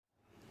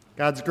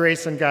God's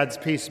grace and God's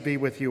peace be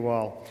with you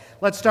all.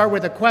 Let's start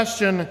with a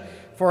question.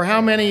 For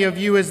how many of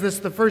you is this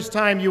the first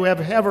time you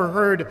have ever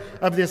heard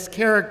of this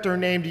character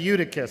named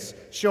Eutychus?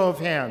 Show of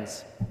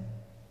hands.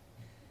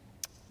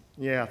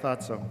 Yeah, I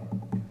thought so.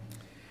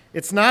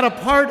 It's not a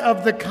part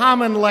of the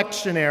common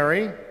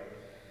lectionary,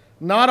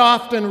 not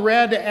often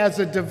read as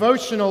a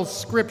devotional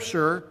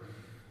scripture,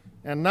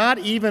 and not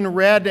even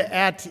read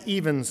at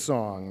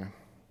evensong.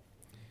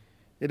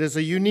 It is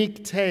a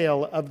unique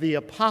tale of the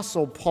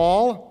Apostle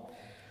Paul,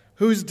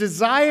 whose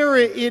desire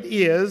it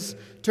is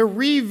to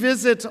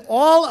revisit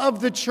all of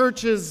the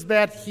churches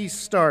that he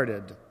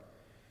started,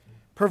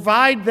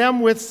 provide them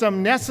with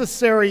some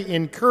necessary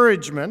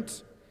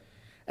encouragement,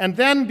 and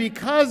then,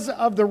 because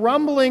of the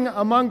rumbling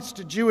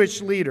amongst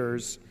Jewish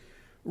leaders,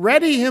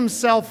 ready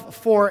himself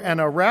for an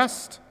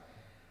arrest,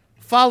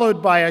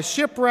 followed by a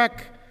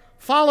shipwreck,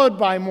 followed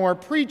by more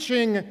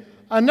preaching,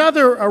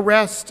 another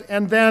arrest,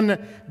 and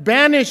then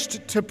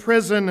banished to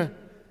prison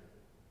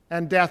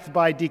and death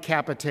by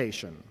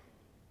decapitation.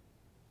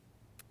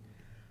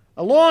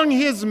 Along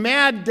his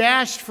mad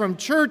dash from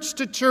church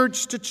to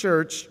church to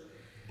church,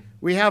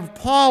 we have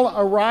Paul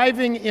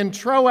arriving in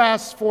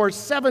Troas for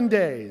 7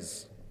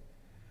 days.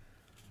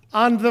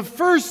 On the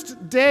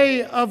first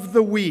day of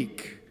the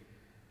week,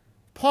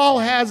 Paul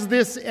has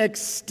this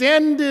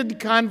extended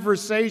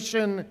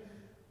conversation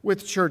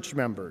with church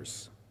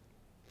members.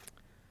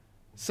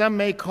 Some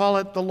may call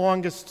it the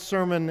longest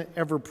sermon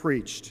ever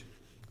preached.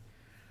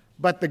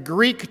 But the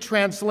Greek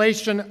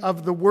translation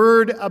of the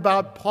word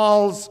about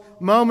Paul's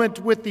moment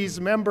with these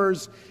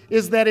members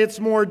is that it's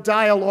more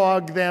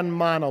dialogue than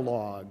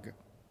monologue.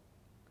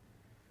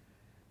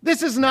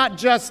 This is not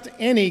just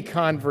any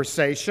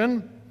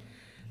conversation.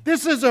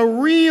 This is a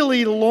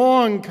really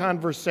long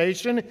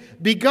conversation,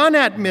 begun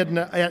at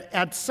midnight,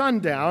 at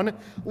sundown,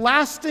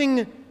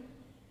 lasting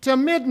to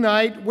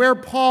midnight, where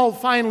Paul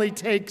finally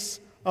takes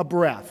a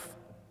breath.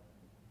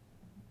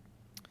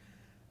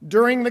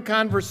 During the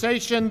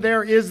conversation,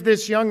 there is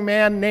this young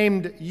man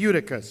named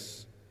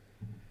Eutychus,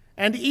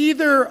 and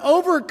either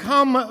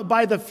overcome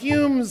by the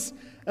fumes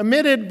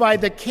emitted by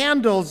the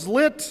candles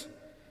lit,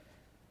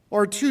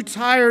 or too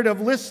tired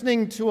of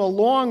listening to a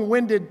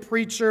long-winded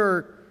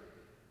preacher,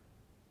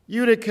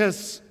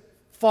 Eutychus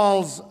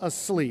falls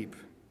asleep,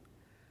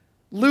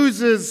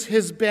 loses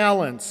his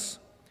balance,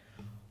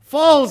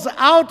 falls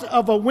out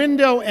of a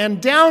window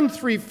and down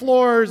 3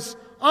 floors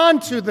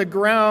onto the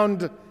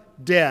ground,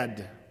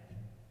 dead.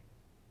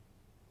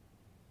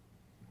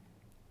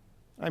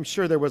 I'm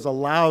sure there was a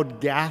loud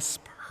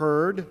gasp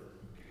heard,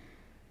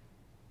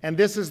 and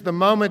this is the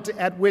moment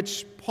at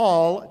which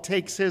Paul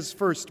takes his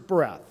first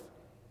breath.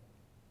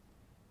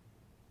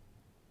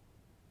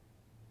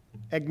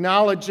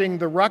 Acknowledging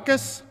the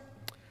ruckus,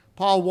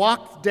 Paul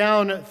walked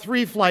down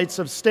 3 flights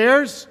of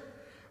stairs,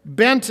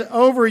 bent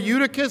over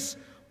Eutychus,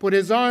 put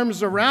his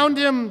arms around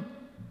him,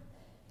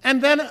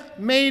 and then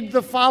made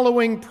the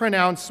following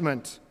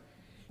pronouncement: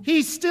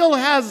 "He still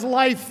has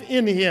life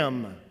in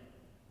him."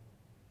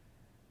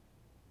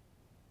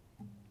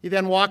 He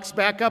then walks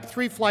back up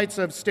 3 flights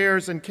of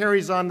stairs and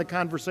carries on the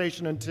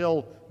conversation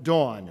until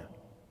dawn.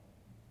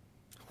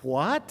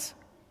 What?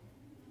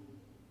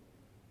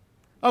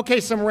 Okay,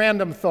 some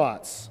random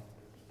thoughts.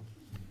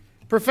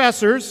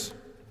 Professors,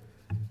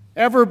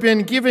 ever been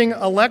giving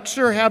a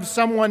lecture, have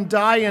someone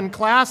die in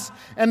class,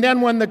 and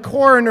then when the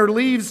coroner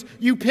leaves,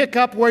 you pick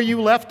up where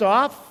you left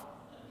off?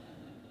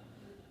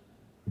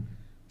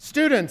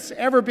 Students,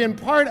 ever been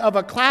part of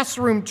a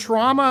classroom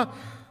trauma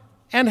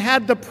and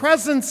had the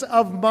presence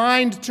of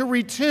mind to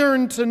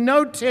return to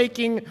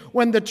note-taking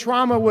when the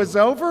trauma was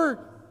over?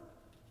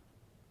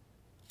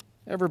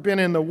 Ever been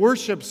in the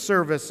worship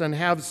service and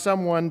have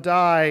someone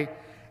die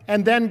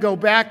and then go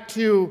back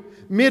to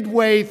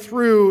midway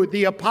through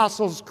the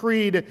Apostles'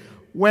 Creed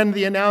when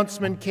the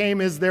announcement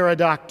came, "Is there a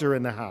doctor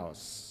in the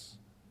house?"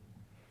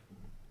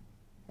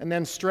 And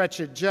then stretch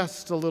it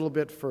just a little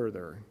bit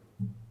further.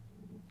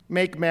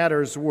 Make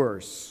matters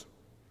worse.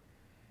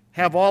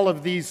 Have all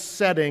of these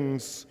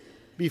settings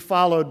be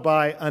followed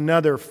by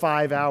another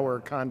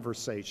 5-hour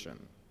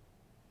conversation.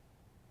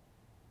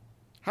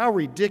 How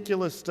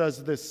ridiculous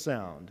does this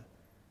sound?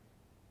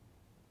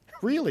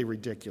 Really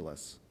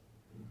ridiculous.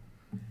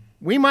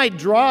 We might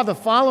draw the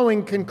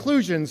following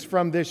conclusions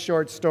from this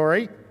short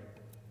story.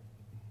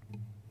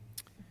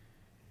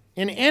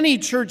 In any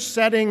church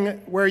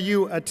setting where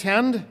you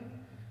attend,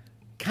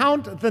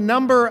 count the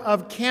number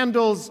of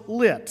candles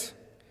lit.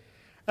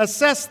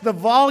 Assess the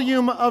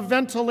volume of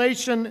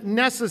ventilation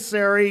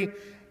necessary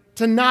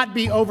to not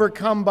be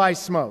overcome by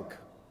smoke.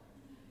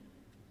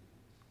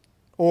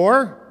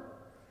 Or,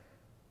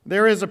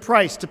 there is a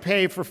price to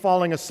pay for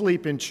falling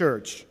asleep in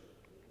church.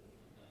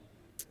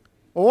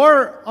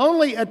 Or,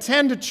 only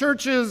attend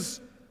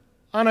churches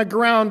on a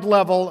ground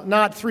level,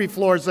 not 3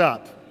 floors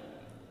up.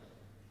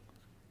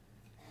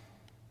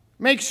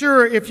 Make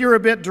sure, if you're a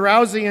bit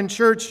drowsy in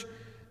church,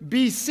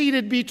 be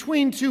seated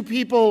between 2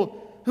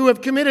 people who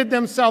have committed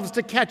themselves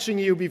to catching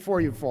you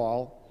before you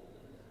fall.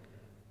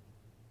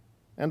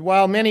 And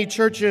while many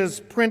churches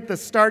print the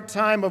start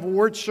time of a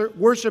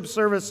worship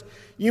service,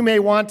 you may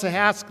want to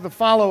ask the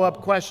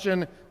follow-up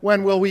question,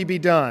 when will we be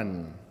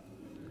done?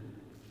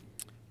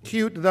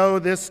 Cute though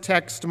this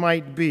text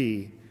might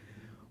be,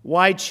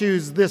 why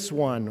choose this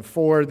one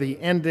for the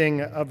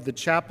ending of the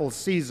chapel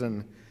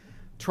season,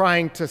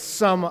 trying to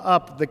sum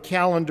up the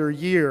calendar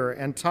year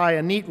and tie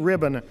a neat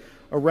ribbon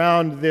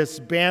around this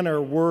banner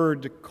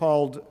word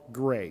called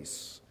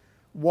grace?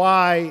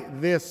 Why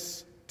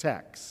this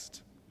text?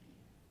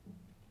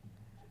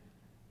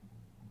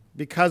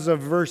 Because of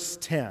verse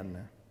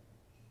 10.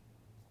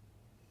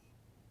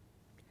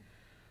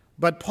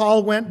 But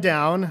Paul went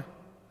down,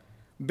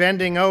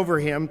 bending over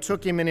him,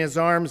 took him in his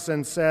arms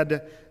and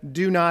said,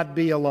 "Do not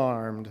be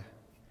alarmed,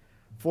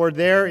 for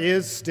there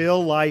is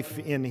still life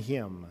in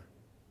him."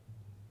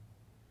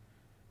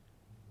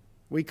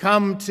 We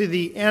come to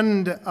the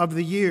end of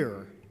the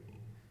year,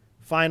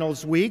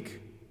 finals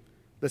week,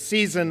 the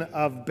season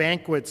of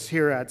banquets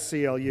here at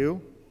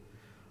CLU,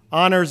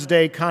 Honors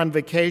Day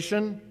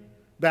convocation,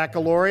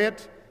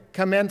 baccalaureate,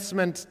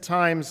 commencement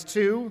times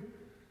 2,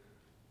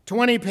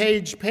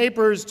 20-page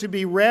papers to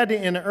be read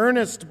in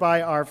earnest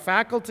by our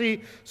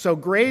faculty so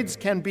grades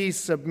can be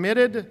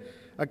submitted,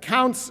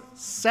 accounts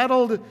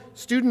settled,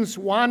 students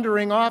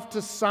wandering off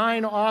to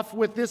sign off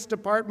with this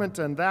department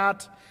and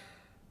that,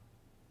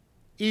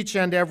 each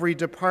and every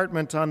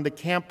department on the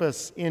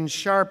campus in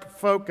sharp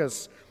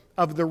focus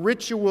of the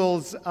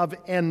rituals of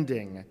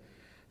ending,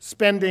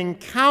 spending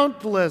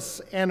countless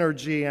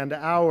energy and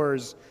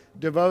hours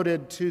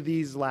devoted to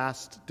these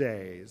last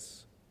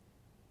days.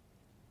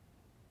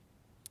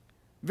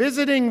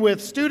 Visiting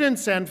with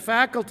students and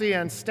faculty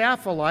and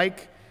staff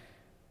alike,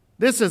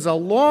 this is a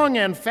long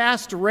and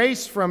fast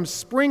race from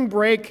spring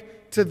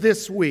break to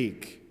this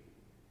week.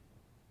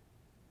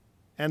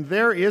 And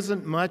there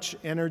isn't much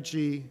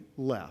energy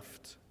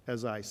left,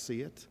 as I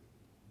see it.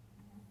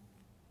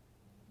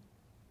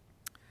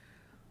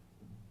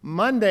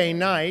 Monday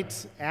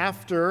night,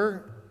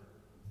 after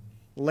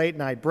late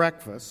night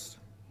breakfast,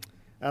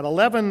 at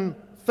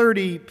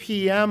 11:30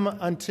 p.m.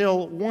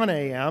 until 1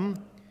 a.m.,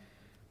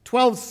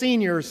 12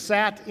 seniors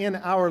sat in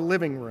our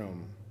living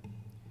room.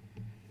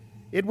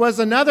 It was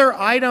another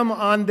item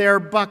on their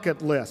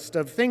bucket list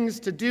of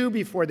things to do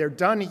before they're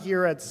done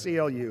here at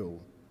CLU.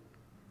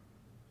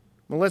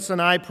 Melissa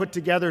and I put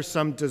together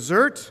some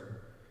dessert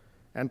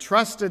and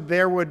trusted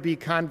there would be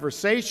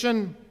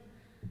conversation.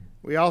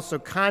 We also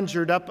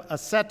conjured up a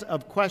set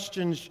of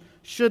questions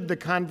should the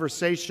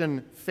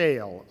conversation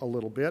fail a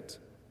little bit.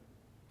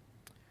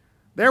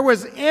 There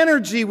was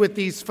energy with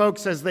these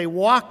folks as they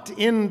walked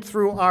in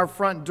through our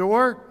front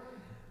door,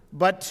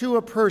 but to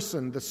a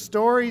person, the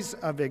stories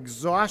of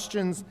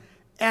exhaustions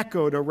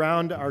echoed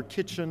around our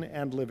kitchen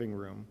and living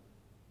room.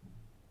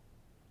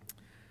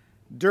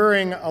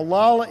 During a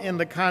lull in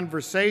the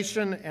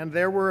conversation, and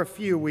there were a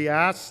few, we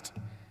asked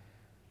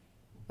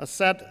a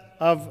set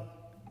of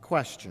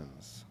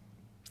questions.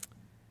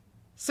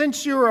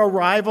 Since your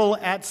arrival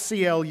at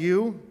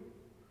CLU,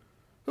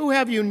 who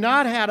have you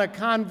not had a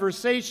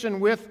conversation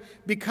with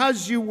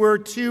because you were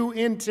too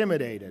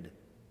intimidated?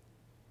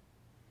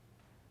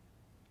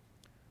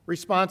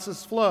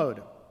 Responses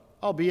flowed,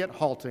 albeit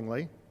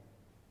haltingly.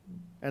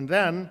 And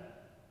then,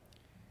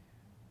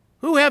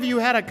 who have you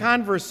had a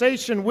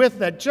conversation with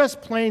that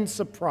just plain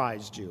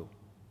surprised you?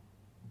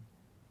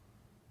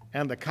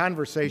 And the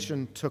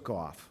conversation took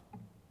off.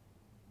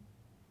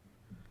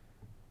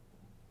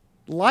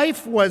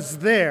 Life was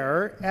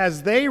there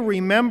as they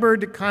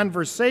remembered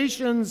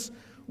conversations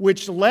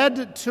which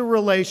led to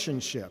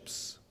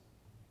relationships.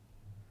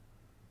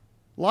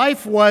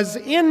 Life was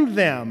in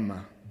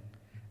them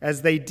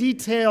as they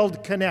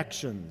detailed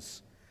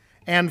connections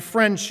and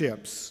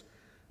friendships,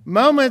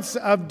 moments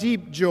of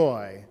deep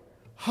joy,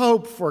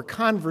 hope for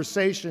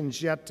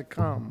conversations yet to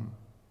come.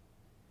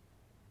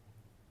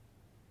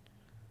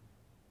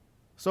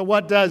 So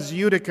what does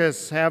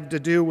Eutychus have to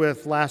do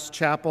with Last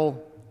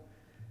Chapel?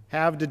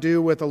 Have to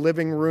do with a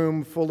living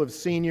room full of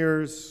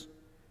seniors?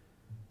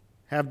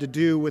 Have to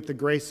do with the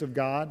grace of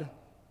God?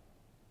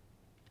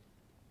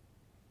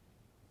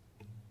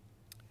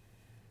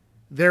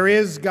 There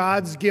is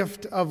God's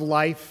gift of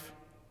life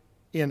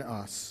in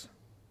us,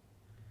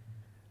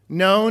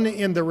 known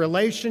in the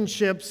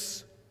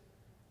relationships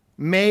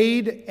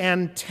made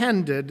and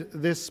tended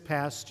this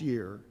past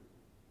year.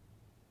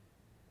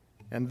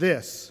 And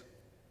this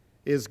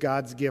is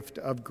God's gift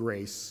of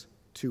grace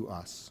to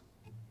us.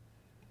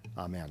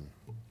 Amen.